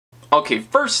Okay,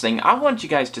 first thing, I want you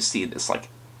guys to see this. Like,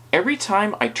 every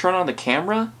time I turn on the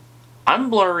camera, I'm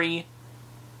blurry,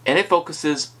 and it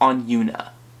focuses on Yuna.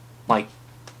 Like,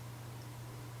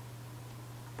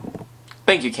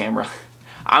 thank you, camera.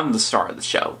 I'm the star of the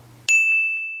show.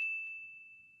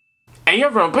 Hey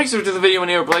everyone, Pixar to the video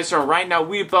and AyoBlakester, and right now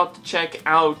we're about to check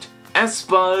out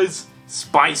aespa's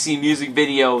Spicy music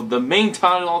video, the main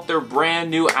title of their brand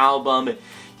new album.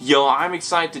 Yo, I'm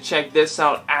excited to check this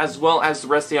out as well as the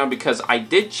rest of the album because I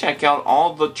did check out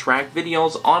all the track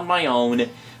videos on my own.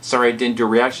 Sorry I didn't do a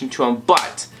reaction to them,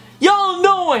 but y'all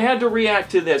know I had to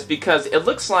react to this because it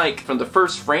looks like from the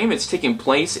first frame it's taking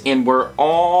place in where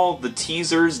all the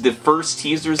teasers, the first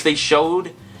teasers they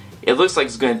showed, it looks like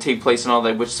it's going to take place in all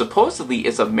that, which supposedly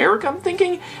is America, I'm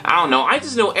thinking? I don't know, I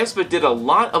just know aespa did a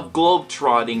lot of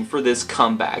globetrotting for this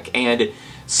comeback, and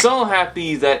so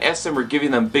happy that SM are giving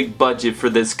them big budget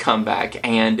for this comeback,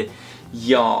 and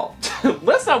y'all,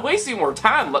 let's not waste any more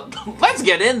time, let's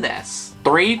get in this.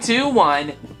 3, 2,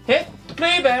 1, hit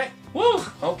playback, woo,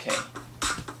 okay.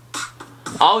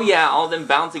 Oh yeah, all them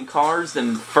bouncing cars,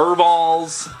 them fur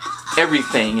balls,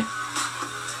 everything.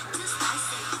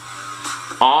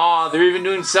 Aw, they're even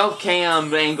doing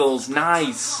self-cam angles.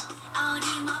 Nice.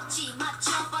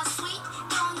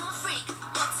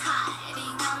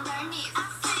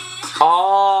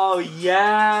 Oh,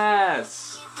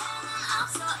 yes.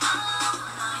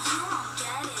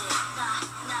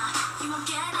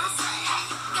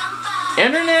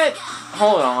 Internet?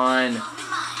 Hold on.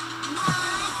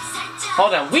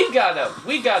 Hold on. We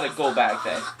gotta go back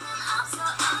there.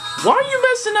 Why are you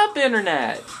messing up,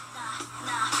 internet?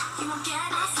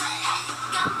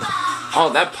 Oh,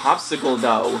 that popsicle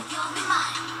though.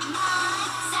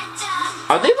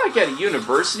 Are they like at a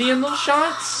university in those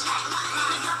shots?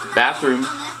 Bathroom.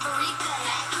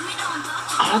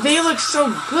 Oh, they look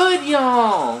so good,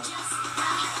 y'all.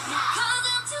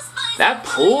 That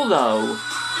pool though.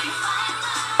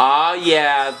 Oh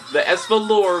yeah, the aespa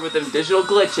lore with them digital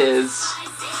glitches.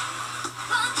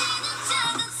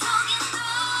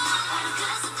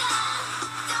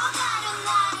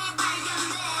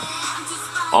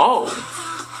 Oh.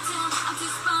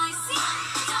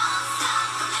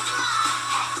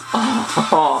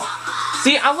 Oh.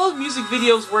 See, I love music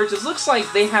videos where it just looks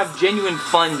like they have genuine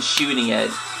fun shooting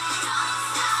it.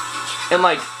 And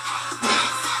like,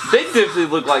 they definitely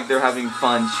look like they're having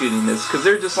fun shooting this, because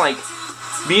they're just like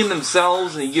being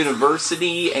themselves in a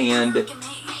university, and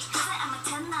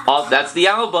oh, that's the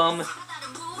album.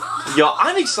 Yo,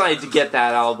 I'm excited to get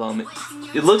that album.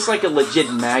 It looks like a legit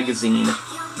magazine.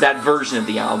 That version of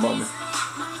the album.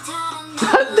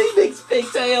 They make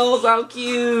pigtails, how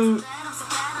cute!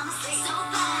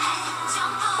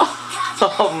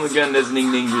 Oh my goodness,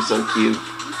 Ning Ning, you're so cute.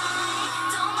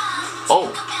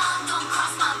 Oh.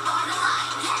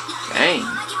 Dang.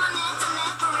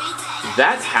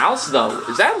 That house though,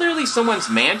 is that literally someone's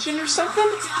mansion or something?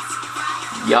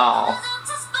 Y'all.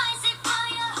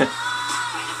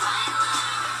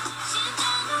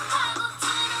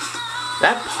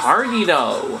 That party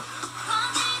though.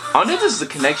 I wonder if this is a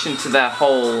connection to that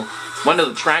whole, one of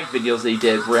the track videos they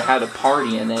did where it had a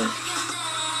party in it.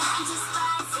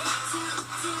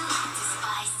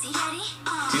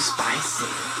 Too spicy.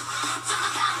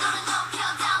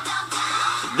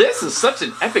 This is such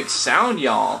an epic sound,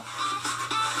 y'all.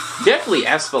 Definitely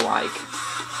aespa-like.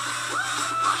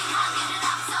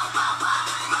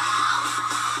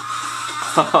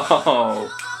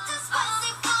 Oh.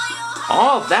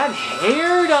 Oh, that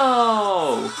hair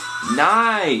though!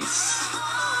 Nice!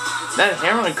 That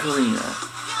hair on Karina.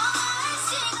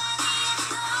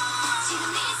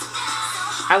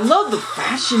 I love the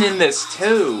fashion in this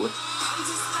too.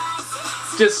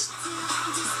 Just,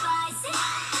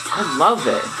 I love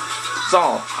it. It's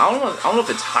all, I don't know if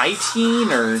it's high teen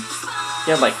or,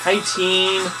 yeah, like high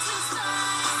teen,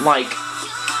 like,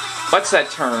 what's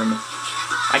that term?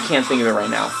 I can't think of it right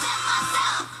now.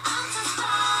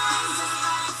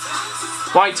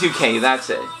 Y2K, that's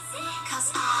it.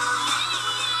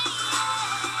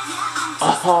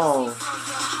 Oh.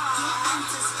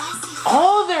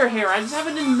 All their hair, I just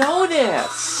happened to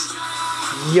notice.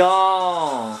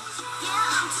 Y'all.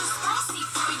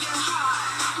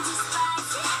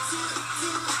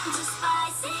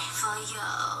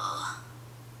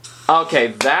 Okay,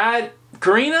 that...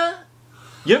 Karina?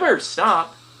 You better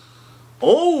stop.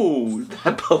 Oh,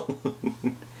 that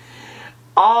balloon.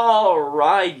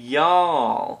 Alright,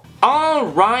 y'all.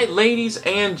 Alright, ladies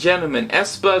and gentlemen.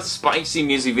 aespa spicy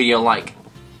music video. Like,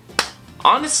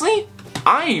 honestly,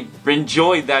 I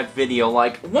enjoyed that video.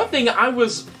 Like, one thing I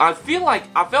felt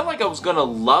like I was gonna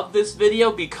love this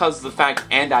video because of the fact,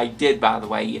 and I did, by the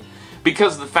way,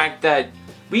 because of the fact that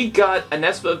we got an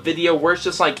aespa video where it's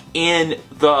just like in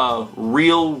the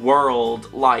real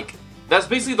world. Like, that's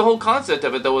basically the whole concept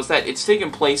of it, though, is that it's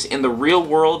taking place in the real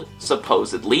world,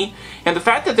 supposedly. And the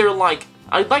fact that they're like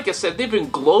I said, they've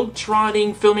been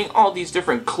globetrotting, filming all these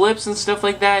different clips and stuff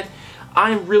like that.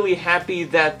 I'm really happy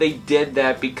that they did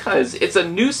that because it's a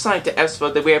new side to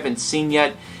aespa that we haven't seen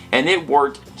yet, and it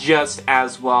worked just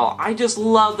as well. I just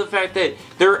love the fact that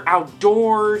they're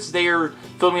outdoors, they're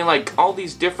filming like all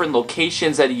these different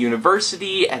locations at a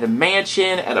university, at a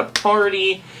mansion, at a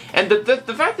party, and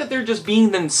the fact that they're just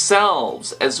being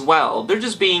themselves as well. They're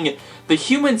just being the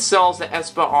human selves that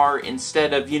aespa are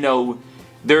instead of, you know,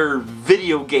 their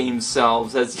video game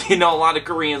selves, as, you know, a lot of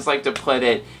Koreans like to put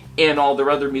it in all their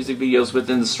other music videos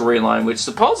within the storyline, which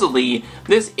supposedly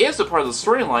this is a part of the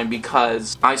storyline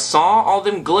because I saw all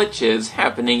them glitches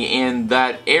happening in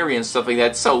that area and stuff like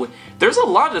that. So there's a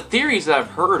lot of theories that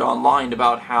I've heard online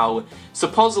about how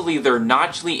supposedly they're not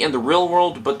actually in the real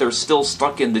world, but they're still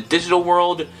stuck in the digital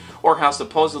world, or how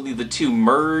supposedly the two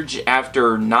merge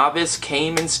after Novice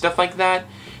came and stuff like that.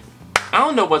 I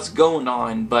don't know what's going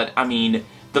on, but I mean,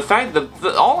 the fact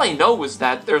that all I know is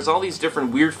that there's all these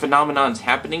different weird phenomenons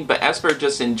happening, but aespa are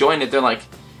just enjoying it. They're like,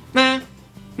 nah,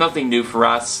 nothing new for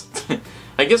us.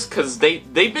 I guess because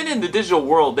they've been in the digital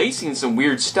world, they've seen some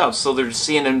weird stuff, so they're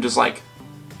seeing them just like,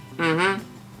 not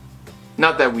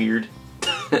that weird.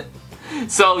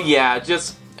 So yeah,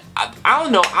 just I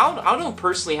don't know. I don't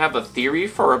personally have a theory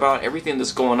about everything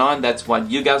that's going on. That's what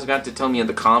you guys are going to have to tell me in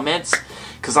the comments,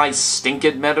 because I stink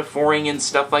at metaphoring and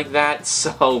stuff like that.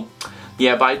 So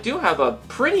yeah, but I do have a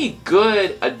pretty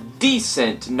good, a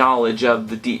decent knowledge of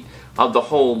the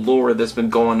whole lore that's been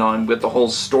going on with the whole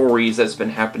stories that's been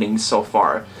happening so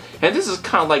far. And this is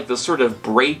kind of like the sort of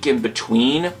break in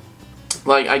between,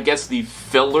 like, I guess the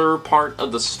filler part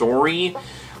of the story,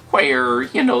 where,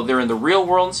 you know, they're in the real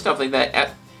world and stuff like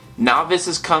that. Novice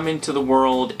is coming to the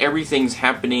world, everything's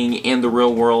happening in the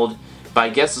real world, but I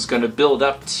guess it's going to build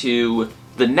up to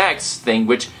the next thing,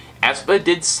 which aespa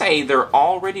did say they're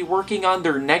already working on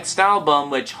their next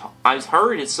album, which I've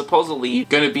heard is supposedly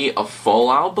going to be a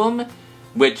full album,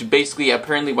 which basically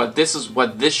apparently what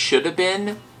this should have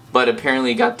been, but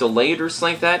apparently got delayed or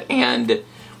something like that. And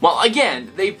well,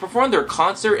 again, they performed their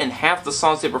concert, and half the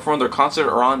songs they performed their concert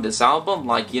are on this album,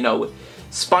 like, you know,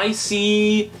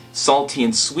 Spicy, Salty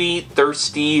and Sweet,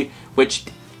 Thirsty, which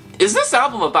is this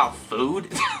album about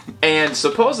food? And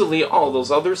supposedly all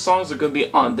those other songs are going to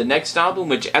be on the next album,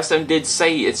 which SM did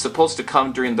say it's supposed to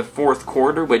come during the 4th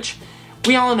quarter, which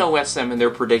we all know SM and their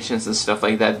predictions and stuff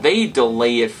like that. They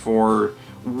delay it for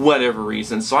whatever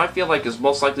reason, so I feel like it's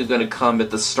most likely going to come at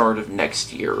the start of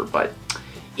next year. But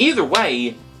either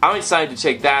way, I'm excited to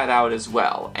check that out as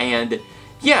well. And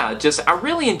yeah, I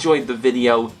really enjoyed the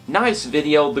video. Nice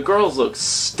video. The girls look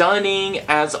stunning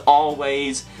as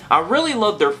always. I really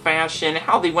love their fashion,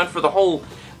 how they went for the whole,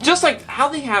 just like how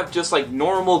they have just like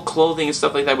normal clothing and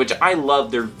stuff like that, which I love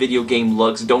their video game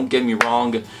looks, don't get me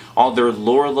wrong, all their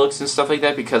lore looks and stuff like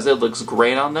that, because it looks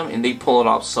great on them and they pull it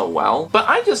off so well. But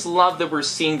I just love that we're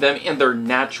seeing them in their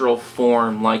natural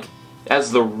form, like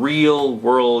as the real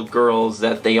world girls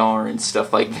that they are and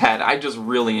stuff like that. I just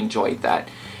really enjoyed that.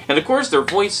 And of course, their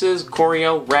voices,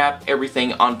 choreo, rap,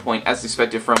 everything on point as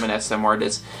expected from an SM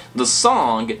artist. The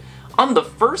song, on the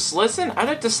first listen, I'd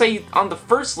have to say on the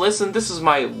first listen, this is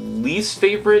my least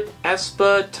favorite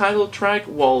aespa title track.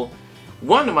 Well,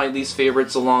 one of my least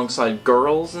favorites alongside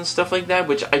Girls and stuff like that,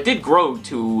 which I did grow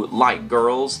to like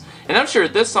Girls. And I'm sure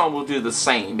this song will do the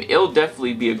same. It'll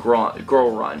definitely be a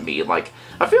grower on me. Like,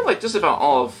 I feel like just about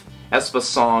all of aespa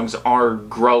songs are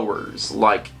growers.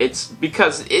 Like, it's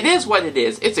because it is what it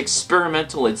is. It's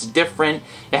experimental, it's different,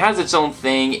 it has its own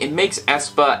thing, it makes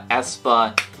aespa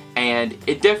aespa, and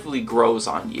it definitely grows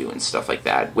on you and stuff like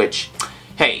that, which,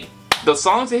 hey, the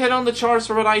songs that hit on the charts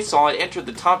for what I saw, it entered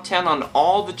the top 10 on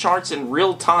all the charts in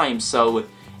real time, so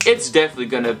it's definitely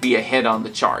going to be a hit on the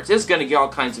charts. It's going to get all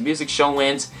kinds of music show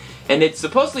wins, and it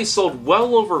supposedly sold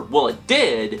well over, well, it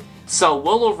did sell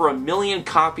well over 1 million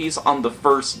copies on the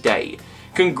first day.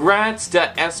 Congrats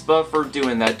to aespa for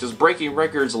doing that, just breaking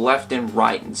records left and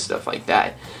right and stuff like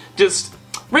that. Just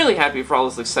really happy for all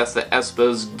the success that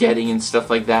aespa's getting and stuff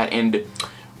like that, and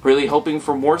really hoping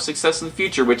for more success in the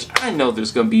future, which I know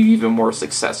there's going to be even more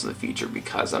success in the future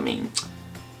because, I mean,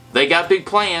 they got big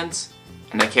plans,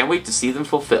 and I can't wait to see them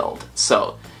fulfilled.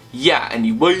 So, yeah,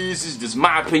 anyways, this is just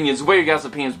my opinions. What are your guys'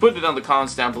 opinions? Put it down in the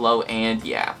comments down below, and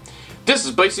yeah. This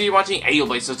is Blake, so you're watching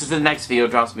AyoBlakester. To the next video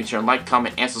drops, make sure to like,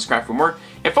 comment, and subscribe for more.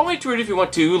 And follow me on Twitter if you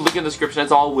want to. Link in the description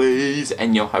as always.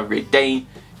 And you'll have a great day.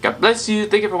 God bless you.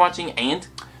 Thank you for watching, and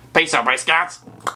peace out, Boy Scouts.